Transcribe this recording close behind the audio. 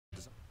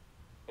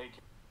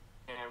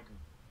Cam,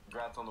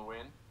 congrats on the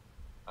win.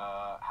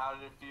 How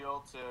did it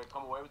feel to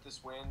come away with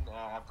this win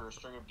after a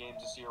string of games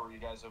this year where you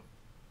guys have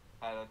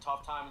had a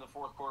tough time in the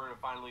fourth quarter to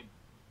finally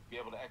be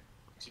able to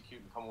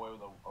execute and come away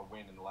with a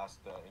win in the last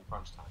in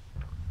crunch time?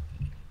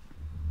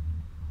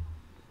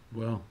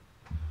 Well,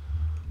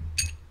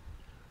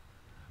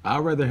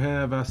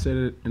 I said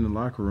it in the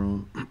locker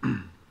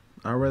room,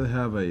 I'd rather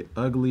have a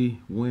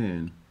ugly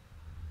win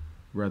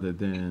rather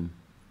than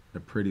a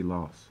pretty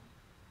loss,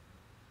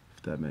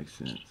 if that makes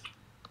sense.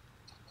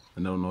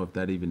 I don't know if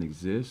that even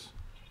exists,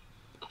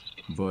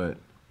 but,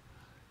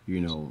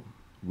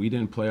 we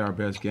didn't play our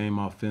best game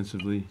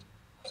offensively,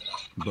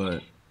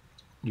 but,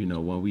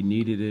 when we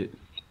needed it,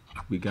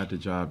 we got the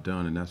job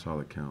done, and that's all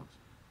that counts.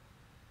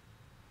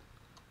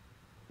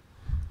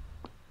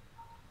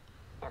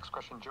 Next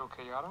question, Joe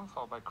Cayato,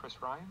 followed by Chris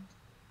Ryan.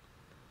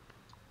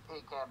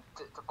 Hey, Cam,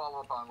 to follow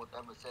up on what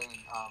Ben was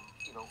saying,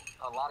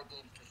 a lot of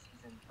games this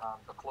season,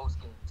 the close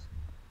games,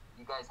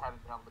 you guys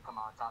haven't been able to come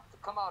out on top. To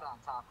come out on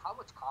top, how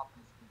much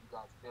confidence do you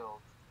guys build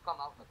to come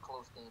out in a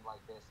close game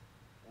like this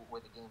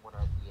with a game winner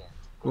at the end?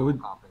 Well,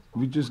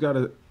 we just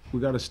gotta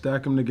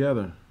stack them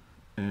together,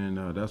 and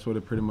that's what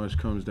it pretty much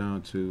comes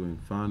down to.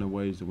 And finding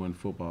ways to win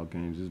football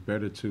games. It's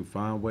better to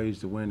find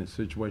ways to win in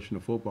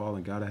situational football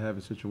and gotta have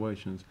in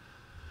situations,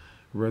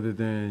 rather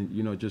than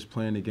just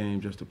playing the game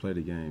just to play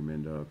the game.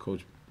 And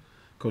Coach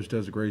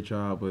does a great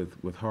job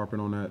with harping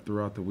on that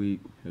throughout the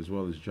week, as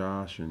well as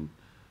Josh and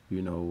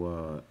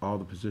all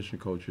the position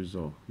coaches.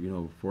 So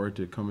for it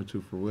to come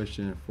into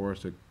fruition and for us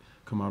to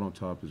come out on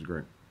top is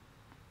great.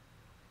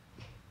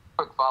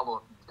 Quick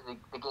follow-up: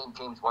 the game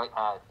James White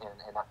had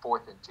in that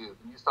 4th and 2. Can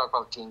you just talk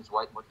about James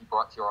White and what he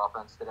brought to your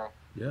offense today?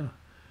 Yeah,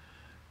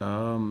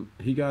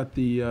 he got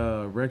the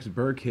Rex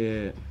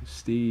Burkhead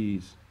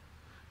steez.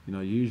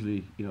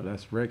 Usually,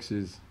 that's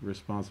Rex's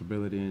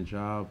responsibility and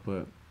job,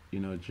 but,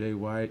 Jay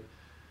White,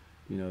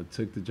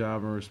 took the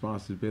job and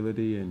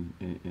responsibility and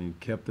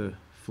kept the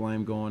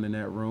flame going in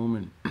that room,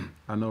 and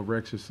I know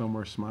Rex is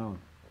somewhere smiling.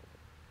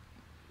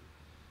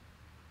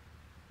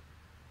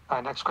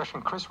 Next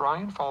question, Chris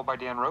Ryan, followed by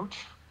Dan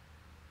Roach.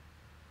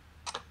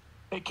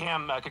 Hey,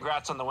 Cam,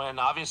 congrats on the win.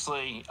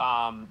 Obviously,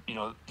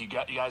 you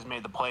guys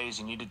made the plays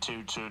you needed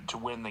to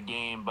win the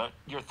game, but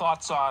your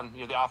thoughts on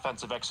the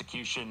offensive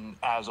execution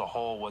as a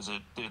whole? Was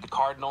it the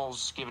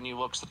Cardinals giving you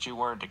looks that you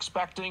weren't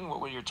expecting?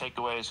 What were your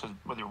takeaways? Because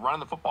whether you're running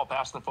the football,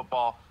 passing the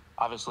football,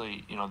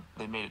 obviously,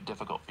 they made it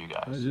difficult for you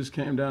guys. It just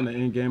came down to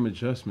in-game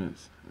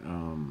adjustments.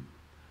 I'm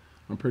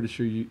pretty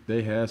sure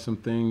they had some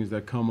things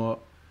that come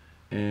up,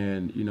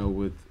 and,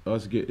 with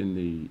us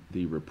getting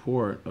the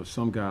report of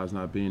some guys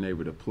not being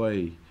able to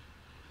play,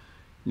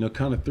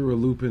 kind of threw a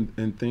loop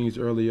in things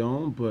early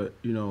on, but,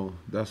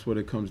 that's what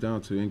it comes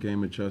down to,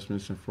 in-game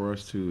adjustments, and for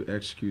us to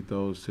execute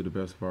those to the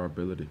best of our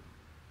ability.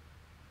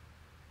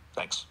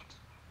 Thanks.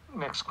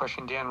 Next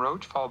question, Dan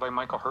Roach, followed by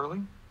Michael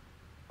Hurley.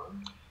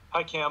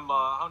 Hi, Cam.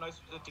 How nice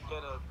was it to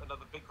get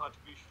another big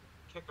contribution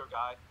kicker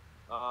guy?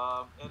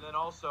 And then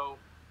also,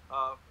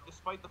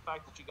 despite the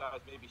fact that you guys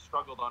maybe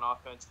struggled on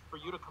offense, for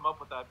you to come up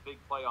with that big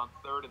play on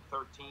 3rd and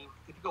 13,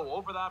 could you go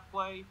over that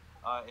play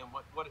and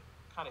what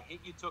kind of hit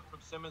you took from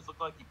Simmons?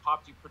 Looked like he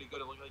popped you pretty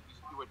good. It looked like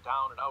you were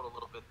down and out a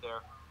little bit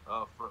there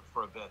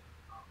for a bit.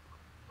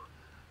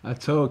 I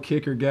told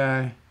kicker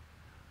guy,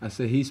 I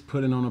said he's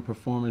putting on a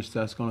performance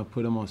that's going to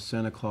put him on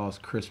Santa Claus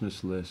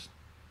Christmas list,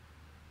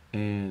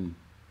 and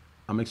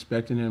I'm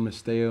expecting him to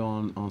stay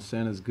on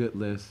Santa's good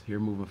list here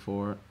moving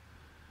forward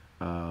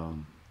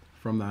from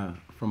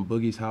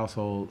Boogie's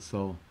household,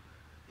 so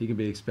he can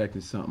be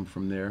expecting something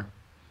from there.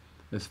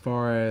 As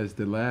far as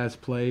the last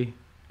play,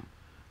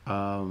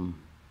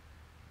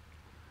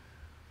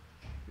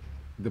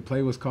 the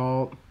play was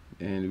called,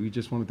 and we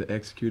just wanted to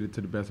execute it to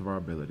the best of our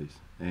abilities.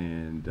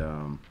 And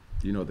the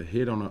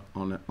hit on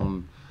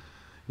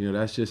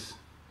that's just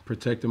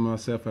protecting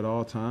myself at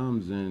all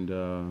times.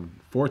 And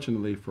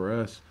fortunately for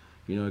us,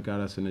 it got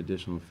us an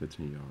additional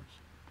 15 yards.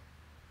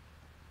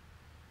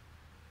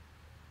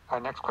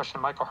 Next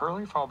question, Michael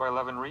Hurley, followed by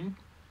Levin Reed.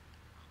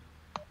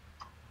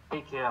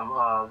 Hey, Cam,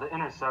 the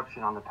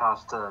interception on the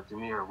pass to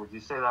Demir, would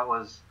you say that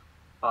was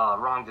a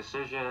wrong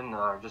decision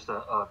or just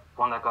a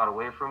one that got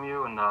away from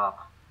you? And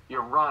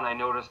your run, I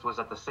noticed, was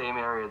at the same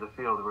area of the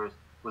field.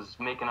 Was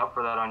making up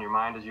for that on your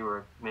mind as you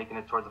were making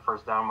it toward the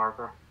first down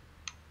marker?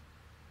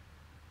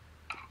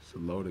 It's a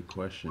loaded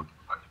question.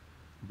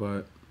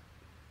 But,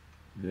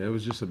 yeah, it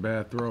was just a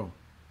bad throw.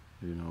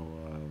 It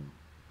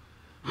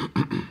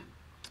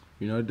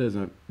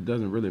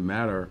doesn't really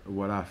matter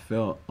what I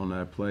felt on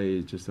that play.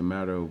 It's just a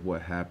matter of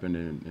what happened,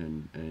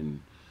 and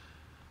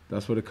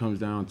that's what it comes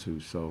down to.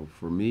 So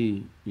for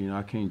me,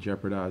 I can't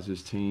jeopardize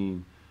this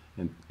team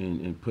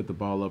and put the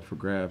ball up for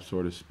grabs,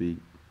 so to speak.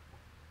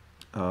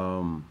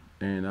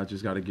 And I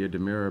just got to give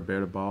Demir a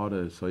better ball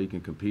so he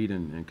can compete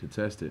and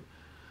contest it.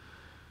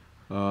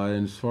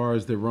 And as far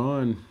as the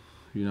run,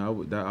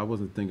 I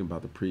wasn't thinking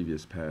about the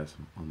previous pass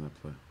on that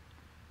play.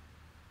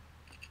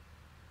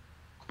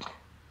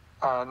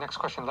 Next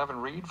question, Levin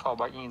Reed, followed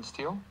by Ian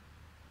Steele.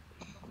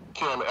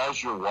 Cam,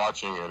 as you're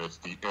watching it, it's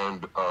the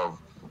end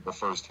of the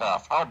first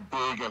half. How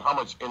big and how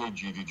much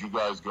energy did you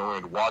guys go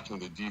in watching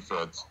the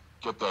defense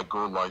get that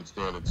goal line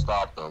stand and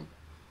stop them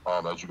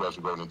as you guys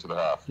were going into the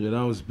half? Yeah,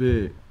 that was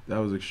big. That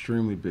was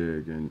extremely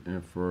big.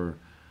 And for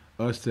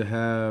us to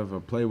have a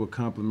play with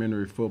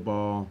complementary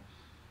football,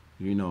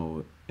 you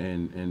know,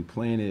 and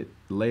playing it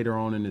later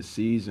on in the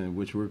season,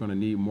 which we're going to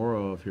need more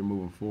of here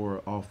moving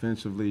forward.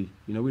 Offensively,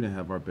 you know, we didn't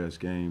have our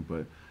best game,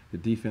 but the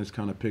defense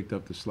kind of picked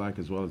up the slack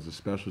as well as the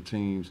special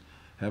teams,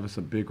 having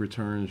some big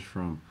returns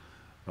from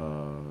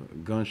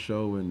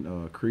Gunshow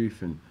and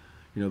Creef. And,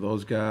 you know,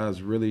 those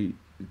guys really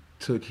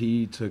took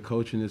heed to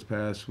coaching this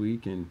past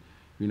week. And,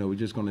 you know, we're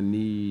just going to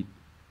need,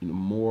 you know,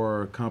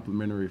 more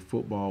complimentary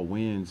football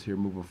wins here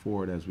moving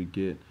forward as we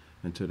get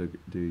into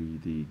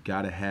the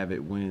gotta have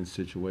it win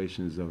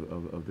situations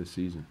of this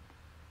season.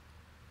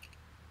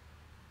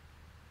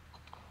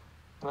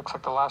 Looks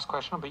like the last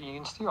question will be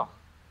Ian Steele.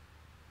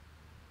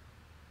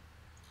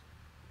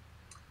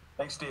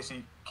 Thanks,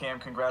 Stacey. Cam,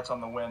 congrats on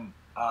the win.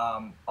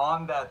 On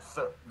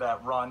that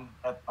run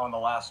on the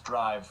last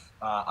drive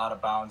out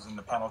of bounds and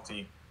the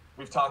penalty,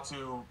 we've talked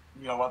to,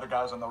 you know, other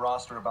guys on the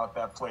roster about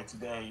that play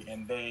today,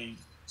 and they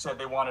said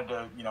they wanted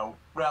to, you know,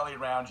 rally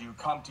around you,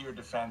 come to your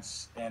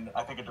defense. And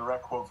I think a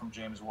direct quote from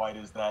James White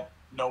is that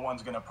no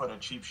one's going to put a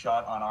cheap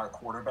shot on our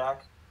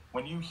quarterback.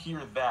 When you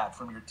hear that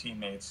from your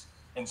teammates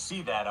and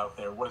see that out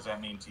there, what does that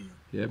mean to you?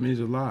 Yeah, it means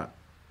a lot.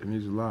 It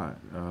means a lot.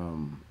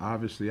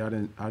 Obviously, I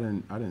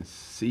didn't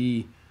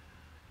see,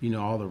 you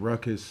know, all the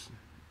ruckus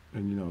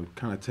and, you know,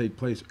 kind of take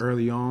place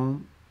early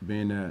on.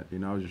 Being that, you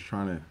know, I was just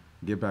trying to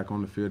get back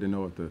on the field and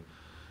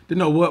didn't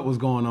know what was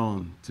going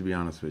on, to be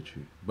honest with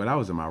you. But I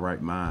was in my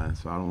right mind,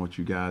 so I don't want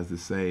you guys to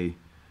say,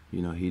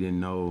 you know, he didn't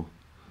know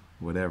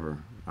whatever.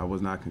 I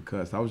was not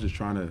concussed. I was just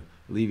trying to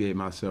alleviate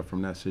myself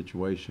from that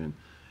situation.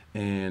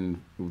 And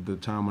the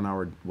time when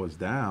I was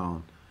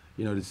down,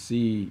 you know, to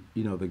see,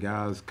 you know, the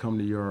guys come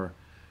to your,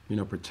 you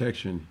know,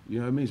 protection,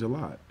 you know, it means a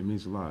lot. It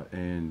means a lot.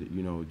 And,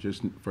 you know,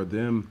 just for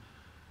them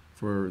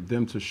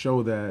to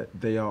show that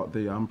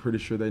I'm pretty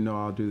sure they know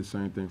I'll do the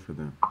same thing for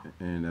them.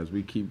 And as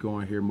we keep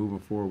going here, moving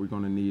forward, we're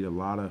going to need a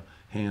lot of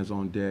hands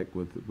on deck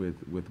with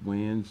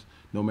wins,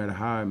 no matter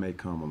how it may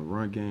come, on the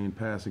run game,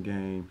 passing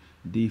game,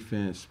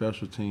 defense,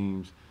 special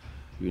teams.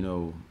 You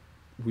know,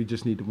 we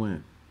just need to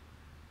win.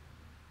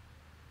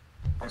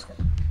 Thanks,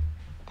 Cam.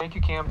 Thank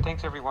you, Cam.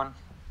 Thanks, everyone.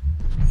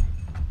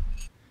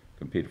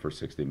 Competed for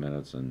 60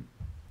 minutes and,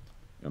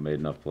 you know, made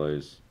enough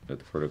plays at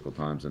the critical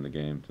times in the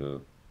game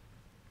to,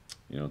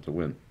 you know, to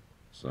win.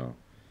 So,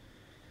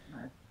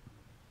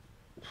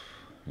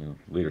 you know,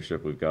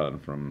 leadership we've gotten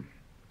from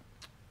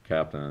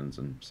captains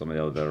and some of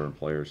the other veteran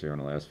players here in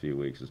the last few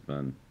weeks has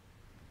been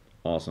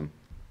awesome.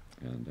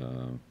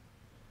 And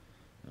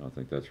I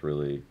think that's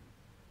really,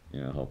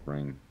 you know, helped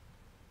bring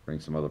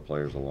some other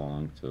players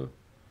along to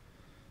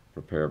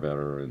prepare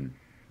better and,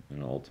 you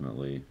know,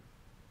 ultimately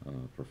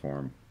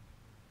perform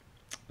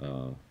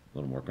a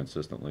little more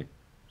consistently.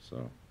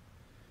 So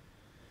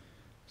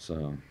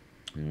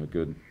you know,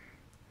 good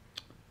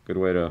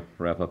way to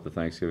wrap up the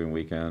Thanksgiving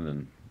weekend,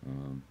 and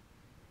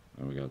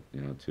we got,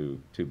 you know,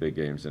 two big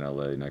games in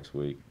LA next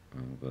week,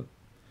 but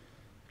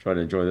try to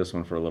enjoy this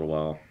one for a little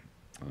while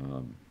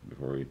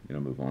before we, you know,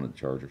 move on to the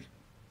Chargers.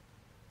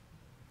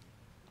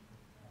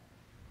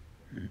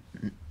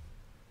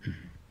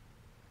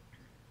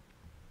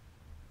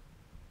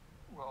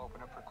 We'll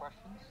open up for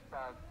questions.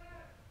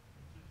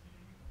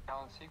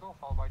 Alan Siegel,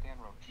 followed by Dan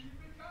Roach.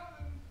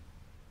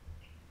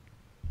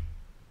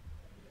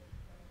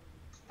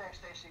 Thanks,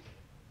 Stacey.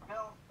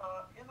 Bill,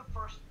 in the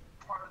first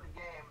part of the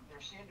game,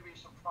 there seemed to be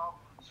some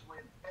problems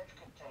with edge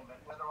containment,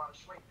 whether on a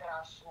straight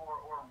pass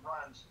or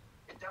runs.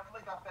 It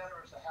definitely got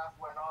better as the half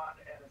went on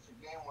and as the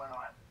game went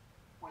on.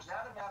 Was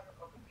that a matter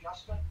of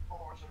adjustment,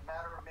 or was it a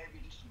matter of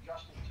maybe just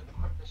adjusting to the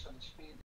quickness and the speed